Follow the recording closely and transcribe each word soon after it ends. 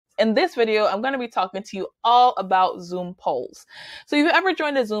In this video, I'm going to be talking to you all about Zoom polls. So you've ever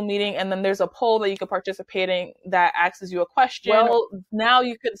joined a Zoom meeting and then there's a poll that you can participate in that asks you a question? Well, now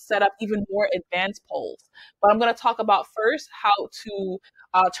you can set up even more advanced polls. But I'm going to talk about first how to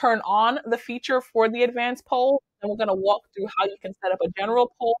turn on the feature for the advanced poll. And we're going to walk through how you can set up a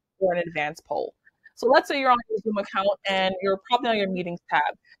general poll or an advanced poll. So let's say you're on your Zoom account and you're probably on your meetings tab.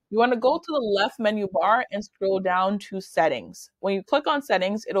 You want to go to the left menu bar and scroll down to settings. When you click on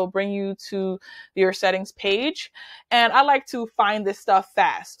settings, it'll bring you to your settings page. And I like to find this stuff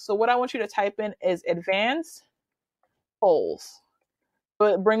fast. So what I want you to type in is advanced polls. So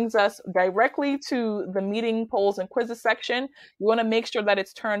it brings us directly to the meeting polls and quizzes section. You want to make sure that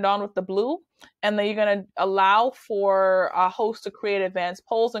it's turned on with the blue, and then you're going to allow for a host to create advanced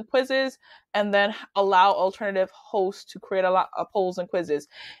polls and quizzes, and then allow alternative hosts to create polls and quizzes.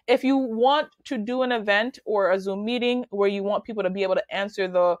 If you want to do an event or a Zoom meeting where you want people to be able to answer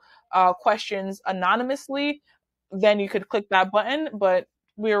the questions anonymously, then you could click that button, but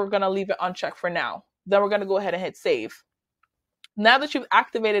we're going to leave it unchecked for now. Then we're going to go ahead and hit save. Now that you've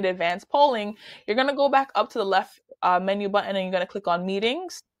activated advanced polling, you're going to go back up to the left menu button and you're going to click on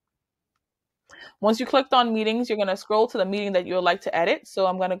meetings. Once you clicked on meetings, you're going to scroll to the meeting that you would like to edit. So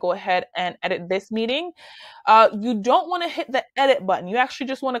I'm going to go ahead and edit this meeting. You don't want to hit the edit button. You actually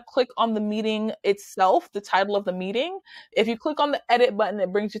just want to click on the meeting itself, the title of the meeting. If you click on the edit button,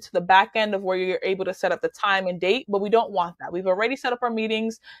 it brings you to the back end of where you're able to set up the time and date, but we don't want that. We've already set up our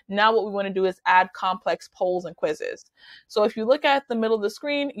meetings. Now what we want to do is add complex polls and quizzes. So if you look at the middle of the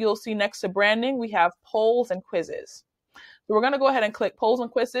screen, you'll see next to branding, we have polls and quizzes. So we're going to go ahead and click polls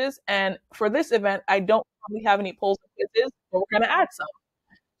and quizzes. And for this event, I don't really have any polls and quizzes, but we're going to add some.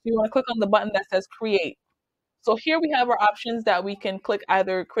 So you want to click on the button that says create. So here we have our options that we can click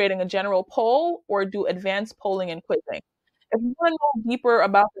either creating a general poll or do advanced polling and quizzing. If you want to know deeper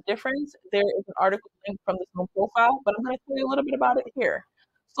about the difference, there is an article link from the Zoom profile, but I'm going to tell you a little bit about it here.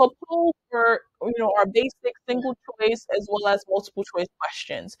 So polls are basic single choice as well as multiple choice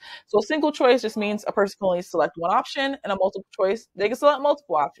questions. So single choice just means a person can only select one option, and a multiple choice, they can select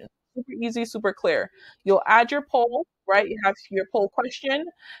multiple options. Super easy, super clear. You'll add your poll, right? You have your poll question,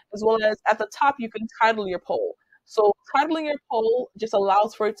 as well as at the top, you can title your poll. So titling your poll just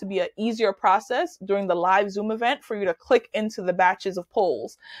allows for it to be an easier process during the live Zoom event for you to click into the batches of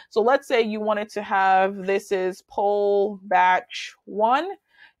polls. So let's say you wanted to have, this is poll batch 1,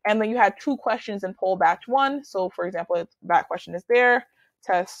 and then you had 2 questions in poll batch 1. So for example, that question is there,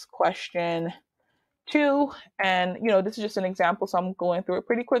 test question 2. And this is just an example, so I'm going through it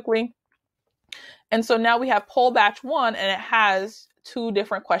pretty quickly. And so now we have poll batch 1, and it has 2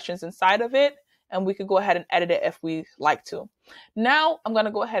 different questions inside of it. And we could go ahead and edit it if we like to. Now I'm going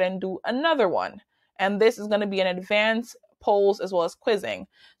to go ahead and do another one. And this is going to be an advanced polls as well as quizzing.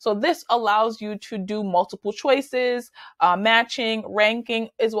 So this allows you to do multiple choices, matching, ranking,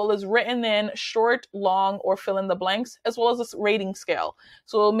 as well as written in short, long, or fill in the blanks, as well as a rating scale.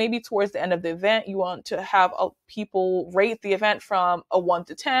 So maybe towards the end of the event, you want to have people rate the event from a 1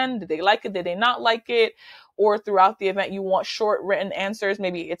 to 10. Did they like it? Did they not like it? Or throughout the event, you want short written answers.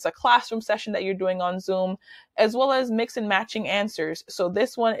 Maybe it's a classroom session that you're doing on Zoom, as well as mix and matching answers. So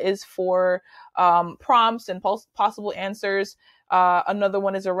this one is for prompts and possible answers. Another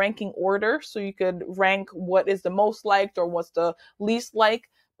one is a ranking order. So you could rank what is the most liked or what's the least liked.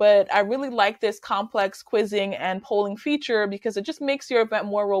 But I really like this complex quizzing and polling feature because it just makes your event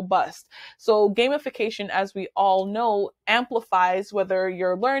more robust. So gamification, as we all know, amplifies whether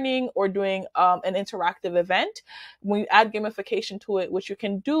you're learning or doing an interactive event. When you add gamification to it, which you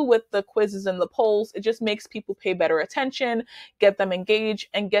can do with the quizzes and the polls, it just makes people pay better attention, get them engaged,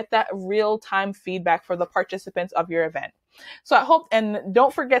 and get that real-time feedback for the participants of your event. So I hope, and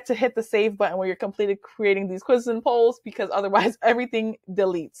don't forget to hit the save button when you're completed creating these quizzes and polls, because otherwise everything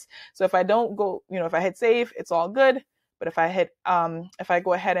deletes. So if I don't go, if I hit save, it's all good. But if I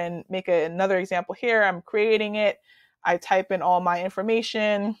go ahead and make another example here, I'm creating it. I type in all my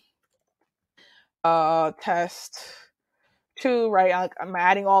information, test 2, right? I'm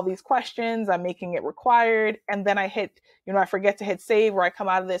adding all these questions, I'm making it required. And then I hit, I forget to hit save, or I come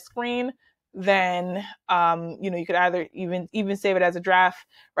out of this screen. Then, you could either even save it as a draft,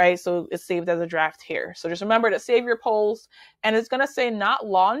 right? So it's saved as a draft here. So just remember to save your polls, and it's going to say not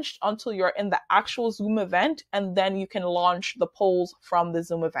launched until you're in the actual Zoom event, and then you can launch the polls from the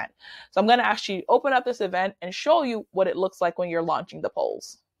Zoom event. So I'm going to actually open up this event and show you what it looks like when you're launching the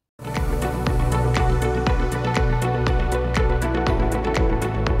polls.